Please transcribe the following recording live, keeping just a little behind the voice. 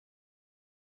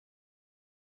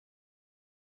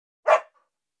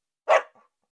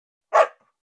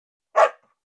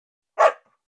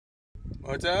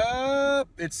What's up?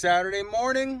 It's Saturday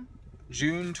morning,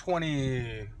 June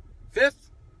 25th.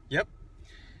 Yep.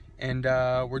 And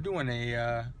we're doing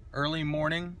a early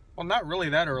morning. Well, not really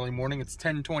that early morning. It's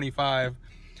 10:25.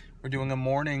 We're doing a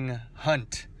morning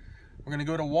hunt. We're going to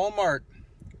go to Walmart,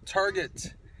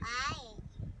 Target,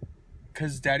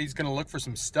 because Daddy's going to look for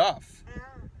some stuff.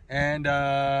 And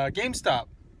GameStop.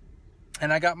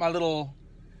 And I got my little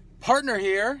partner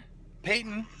here,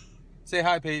 Peyton. Say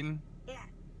hi, Peyton.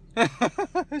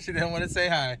 She didn't want to say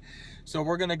hi. So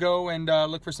we're gonna go and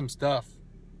look for some stuff.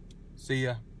 See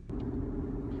ya.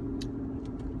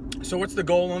 So what's the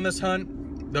goal on this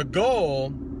hunt? The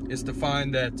goal is to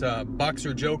find that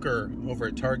Boxer Joker over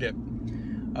at Target,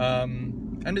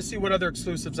 and to see what other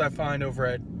exclusives I find over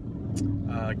at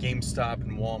GameStop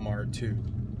and Walmart too.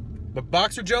 But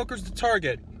Boxer Joker's the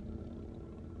target.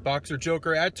 Boxer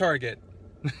Joker at Target.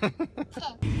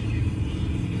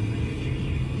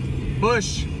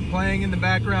 Bush playing in the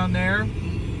background there.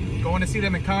 Going to see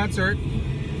them in concert.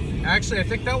 Actually, I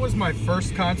think that was my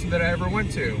first concert that I ever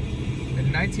went to.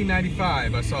 In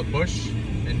 1995, I saw Bush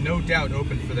and No Doubt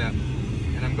open for them.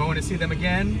 And I'm going to see them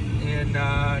again in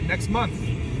next month.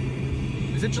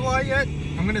 Is it July yet?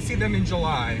 I'm going to see them in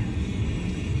July.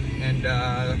 And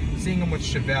seeing them with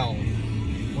Chevelle,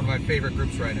 one of my favorite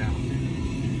groups right now.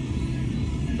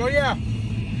 So yeah,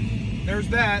 there's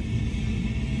that.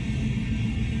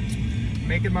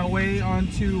 Making my way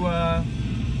onto the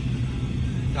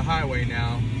highway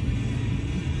now.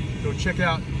 Go check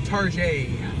out Target.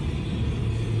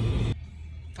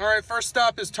 Alright, first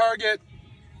stop is Target.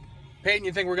 Peyton,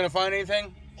 you think we're gonna find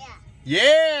anything? Yeah.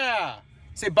 Yeah!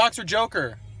 Say Boxer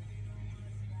Joker.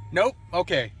 Nope?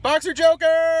 Okay. Boxer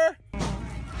Joker!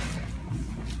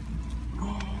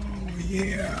 Oh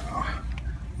yeah.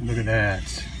 Look at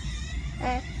that.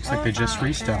 Looks like they just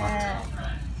restocked.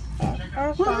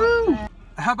 Woohoo!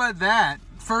 How about that?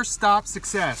 First stop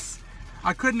success.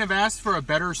 I couldn't have asked for a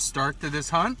better start to this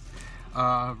hunt.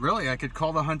 Really, I could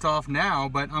call the hunt off now,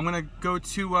 but I'm gonna go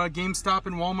to GameStop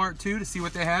and Walmart too to see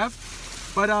what they have.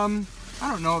 But I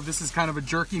don't know if this is kind of a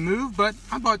jerky move, but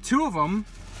I bought two of them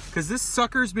because this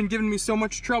sucker's been giving me so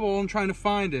much trouble in trying to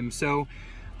find him. So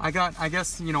I got, I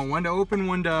guess, you know, one to open,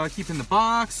 one to keep in the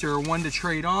box, or one to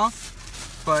trade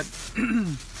off. But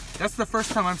that's the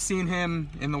first time I've seen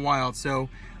him in the wild, so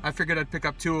I figured I'd pick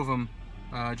up two of them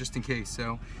just in case.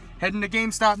 So heading to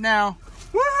GameStop now.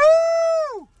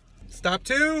 Woohoo! Stop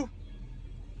two.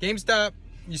 GameStop.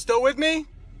 You still with me?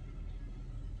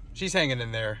 She's hanging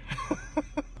in there.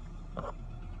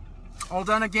 All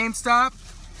done at GameStop.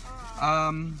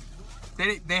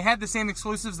 They had the same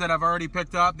exclusives that I've already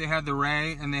picked up. They had the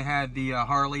Ray and they had the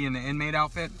Harley and the inmate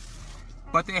outfit.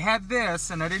 But they had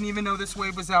this, and I didn't even know this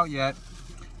wave was out yet.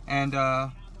 And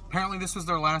apparently this was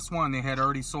their last one. They had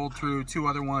already sold through two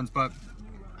other ones, but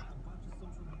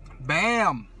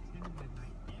bam!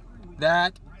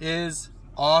 That is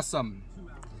awesome.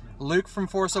 Luke from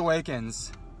Force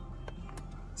Awakens.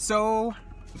 So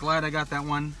glad I got that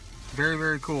one. Very,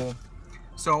 very cool.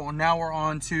 So now we're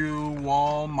on to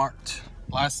Walmart.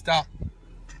 Last stop.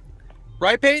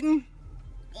 Right, Peyton?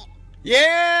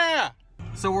 Yeah!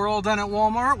 So we're all done at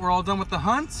Walmart. We're all done with the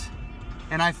hunt.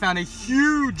 And I found a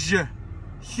huge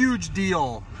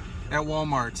deal at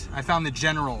Walmart. I found the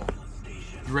General.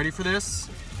 You ready for this?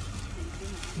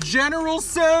 General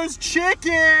Tso's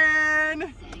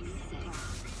chicken!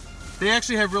 They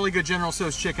actually have really good General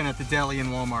Tso's chicken at the deli in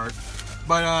Walmart.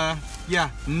 But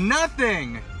yeah,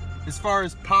 nothing as far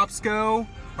as pops go,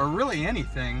 or really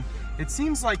anything. It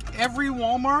seems like every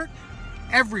Walmart,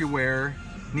 everywhere,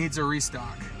 needs a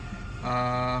restock.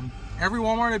 Every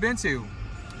Walmart I've been to,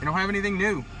 they don't have anything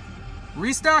new.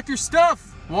 Restock your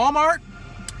stuff, Walmart.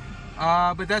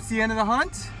 But that's the end of the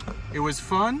hunt. It was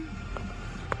fun.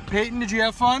 Peyton, did you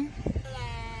have fun? Yeah.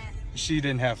 She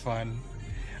didn't have fun.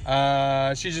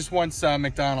 She just wants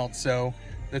McDonald's, so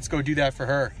let's go do that for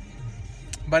her.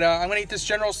 But I'm gonna eat this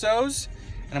General Tso's,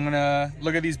 and I'm gonna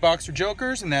look at these Boxer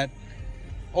Jokers and that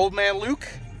old man Luke,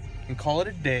 and call it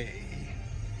a day.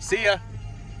 See ya.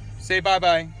 Say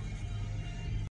bye-bye.